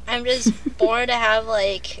 I'm just born to have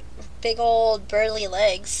like big old burly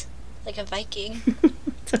legs, like a Viking.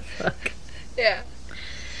 What the fuck? Yeah.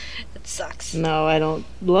 It sucks. No, I don't.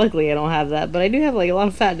 Luckily, I don't have that, but I do have like a lot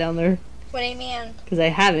of fat down there. What do you mean? Because I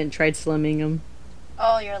haven't tried slimming them.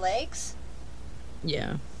 Oh, your legs?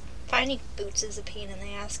 Yeah. Finding boots is a pain in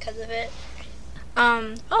the ass because of it.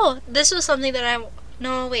 Oh, this was something that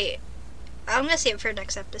no, wait. I'm gonna save it for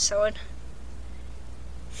next episode.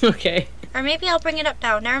 Okay. Or maybe I'll bring it up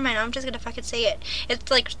now. Never mind, I'm just gonna fucking say it. It's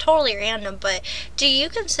like totally random, but do you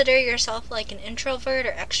consider yourself like an introvert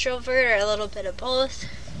or extrovert or a little bit of both?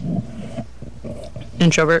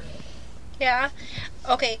 Introvert. Yeah?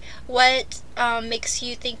 Okay, what makes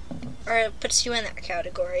you think or puts you in that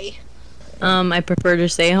category? I prefer to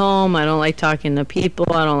stay home. I don't like talking to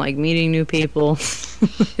people. I don't like meeting new people.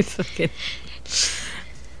 I fucking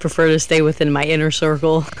prefer to stay within my inner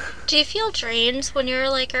circle. Do you feel drained when you're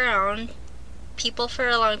like around people for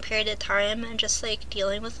a long period of time and just like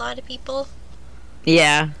dealing with a lot of people?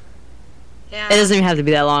 Yeah. Yeah. It doesn't even have to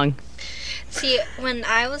be that long. See, when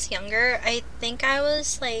I was younger, I think I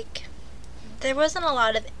was like, there wasn't a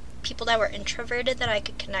lot of people that were introverted that I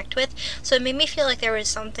could connect with, so it made me feel like there was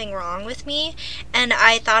something wrong with me, and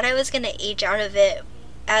I thought I was gonna age out of it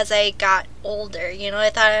as I got older. You know,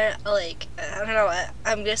 I thought like, I don't know,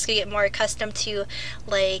 I'm just gonna get more accustomed to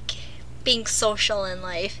like being social in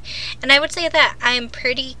life, and I would say that I'm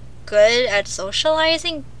pretty good at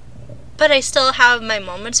socializing, but I still have my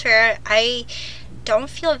moments where I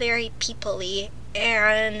don't feel very people-y,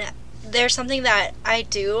 and there's something that I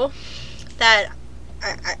do that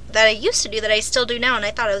I used to do that I still do now, and I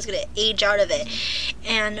thought I was going to age out of it.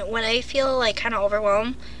 And when I feel like kind of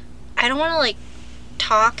overwhelmed, I don't want to like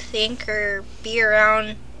talk, think, or be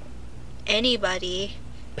around anybody.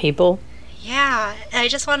 People? Yeah, I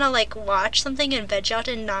just want to like watch something and veg out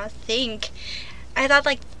and not think. I thought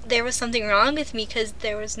like there was something wrong with me because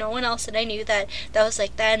there was no one else that I knew that was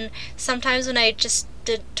like that. And sometimes when I just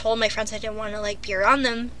told my friends I didn't want to like be around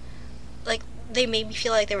them, like they made me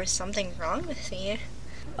feel like there was something wrong with me.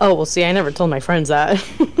 Oh, well, see, I never told my friends that.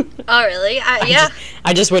 Oh, really? Yeah.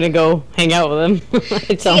 I just wouldn't go hang out with them.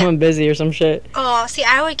 I'd tell them I'm busy or some shit. Oh, see,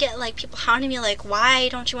 I would get, like, people hounding me, like, why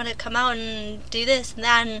don't you want to come out and do this and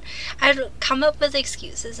that? And I'd come up with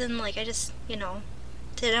excuses, and, like, I just, you know,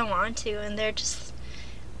 didn't want to. And they're just,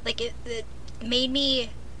 like, it made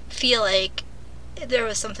me feel like there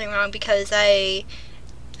was something wrong because I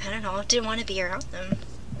don't know, didn't want to be around them.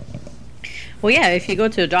 Well, yeah, if you go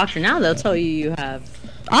to a doctor now, they'll tell you have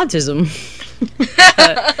autism.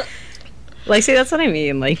 But, like, see, that's what I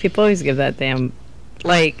mean. Like, people always give that damn,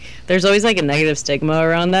 like, there's always, like, a negative stigma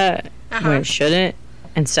around that when it shouldn't.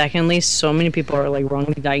 And secondly, so many people are like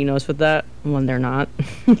wrongly diagnosed with that when they're not.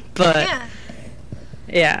 But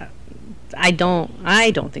yeah, I don't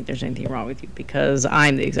think there's anything wrong with you because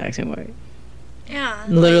I'm the exact same way. Yeah.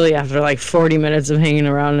 Literally after like 40 minutes of hanging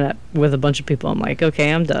around with a bunch of people, I'm like,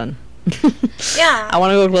 okay, I'm done. Yeah. I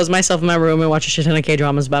want to go close myself in my room and watch a shit ton of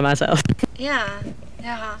K-dramas by myself. Yeah.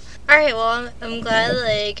 Yeah. Alright, well, I'm glad,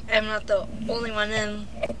 like, I'm not the only one, and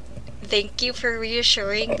thank you for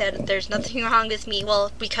reassuring that there's nothing wrong with me.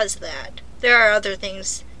 Well, because of that. There are other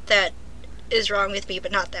things that is wrong with me,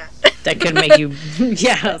 but not that. That could make you...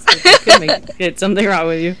 Yeah, that could make something wrong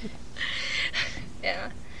with you.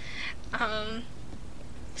 Yeah.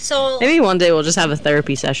 So... Maybe one day we'll just have a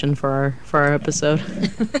therapy session for our episode.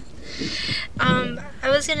 I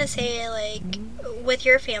was gonna say, like, with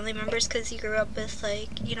your family members, because you grew up with, like,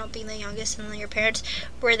 you know, being the youngest and your parents,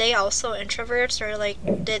 were they also introverts, or, like,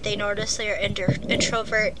 did they notice their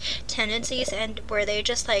introvert tendencies, and were they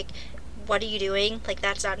just, like, what are you doing? Like,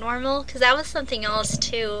 that's not normal? Because that was something else,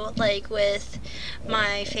 too, like, with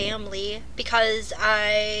my family, because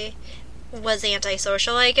I was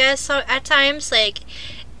antisocial, I guess, so at times, like,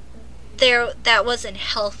 that wasn't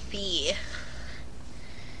healthy.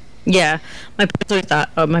 Yeah, my parents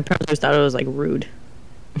always thought it was like rude.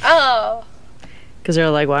 Oh. Because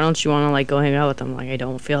they're like, why don't you want to like go hang out with them? Like, I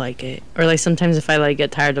don't feel like it. Or like sometimes if I like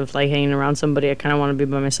get tired of like hanging around somebody, I kind of want to be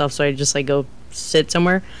by myself, so I just like go sit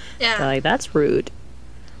somewhere. Yeah. They're like, that's rude.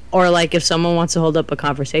 Or like if someone wants to hold up a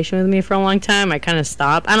conversation with me for a long time, I kind of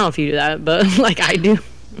stop. I don't know if you do that, but like I do.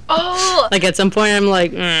 Oh. Like at some point I'm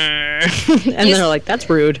like, and they're like, that's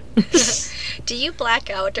rude. Do you black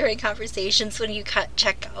out during conversations when you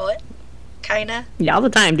check out? Kinda? Yeah, all the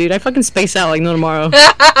time, dude. I fucking space out like no tomorrow.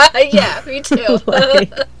 Yeah, me too.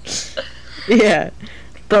 Like, yeah.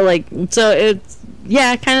 But like, so it's,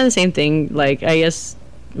 yeah, kind of the same thing. Like, I guess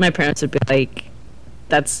my parents would be like,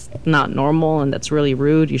 that's not normal and that's really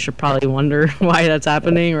rude. You should probably wonder why that's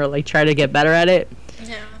happening or like try to get better at it.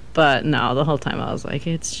 Yeah. But no, the whole time I was like,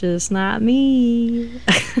 it's just not me.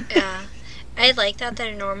 Yeah. I like that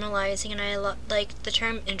they're normalizing, and I like the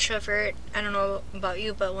term introvert. I don't know about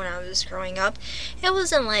you, but when I was growing up, it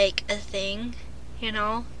wasn't like a thing, you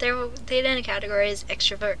know? They didn't categorize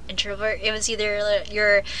extrovert, introvert. It was either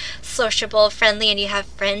you're sociable, friendly, and you have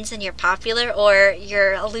friends and you're popular, or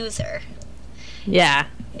you're a loser. Yeah.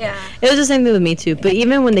 Yeah. It was the same thing with me too. But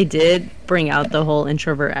even when they did bring out the whole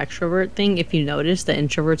introvert extrovert thing, if you notice, the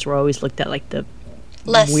introverts were always looked at like the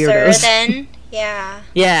lesser weirdos. than. Yeah.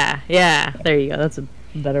 Yeah. There you go. That's a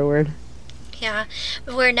better word. Yeah.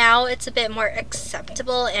 Where now it's a bit more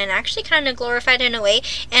acceptable and actually kind of glorified in a way.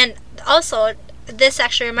 And also, this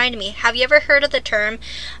actually reminded me, have you ever heard of the term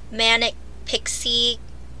manic pixie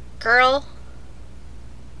girl?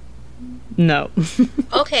 No.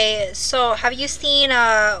 Okay, so have you seen,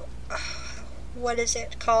 what is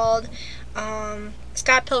it called?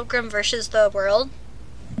 Scott Pilgrim versus the World?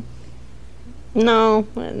 No.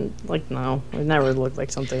 No. It never looked like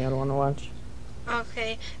something I'd want to watch.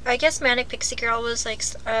 Okay. I guess Manic Pixie Girl was like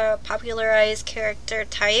a popularized character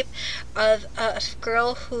type of a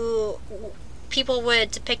girl who people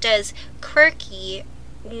would depict as quirky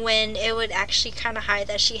when it would actually kind of hide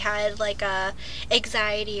that she had like a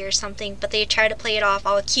anxiety or something, but they try to play it off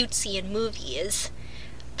all cutesy in movies.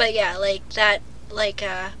 But yeah, like that, like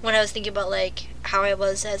when I was thinking about like how I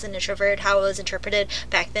was as an introvert, how it was interpreted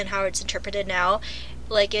back then, how it's interpreted now,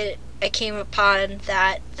 like I came upon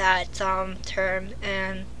that term,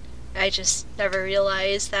 and I just never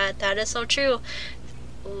realized that is so true.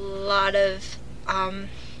 A lot of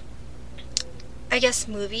I guess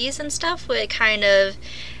movies and stuff would kind of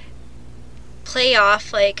play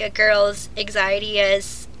off like a girl's anxiety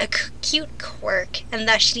as a cute quirk and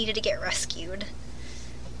that she needed to get rescued.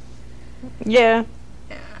 Yeah.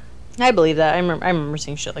 Yeah. I believe that. I remember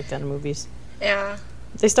seeing shit like that in movies. Yeah.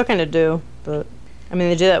 They still kind of do, but I mean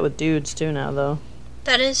they do that with dudes too now though.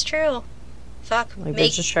 That is true. Fuck. Like they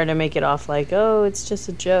just try to make it off like, oh, it's just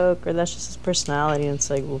a joke or that's just his personality, and it's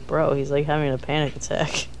like, well, bro, he's like having a panic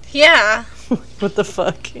attack. Yeah. What the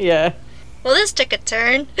fuck? Yeah. Well, this took a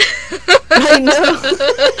turn. I know.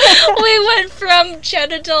 We went from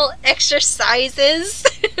genital exercises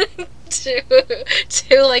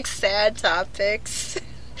to like sad topics.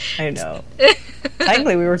 I know.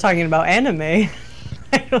 Technically, we were talking about anime.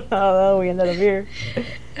 I don't know how we ended up here.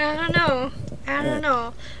 I don't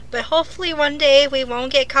know. But hopefully one day we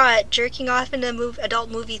won't get caught jerking off in a adult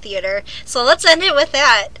movie theater. So let's end it with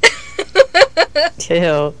that.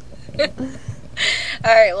 Ew.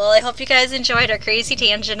 Alright, well, I hope you guys enjoyed our crazy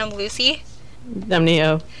tangent. I'm Lucy. I'm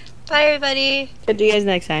Neo. Bye, everybody. Catch you guys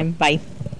next time. Bye.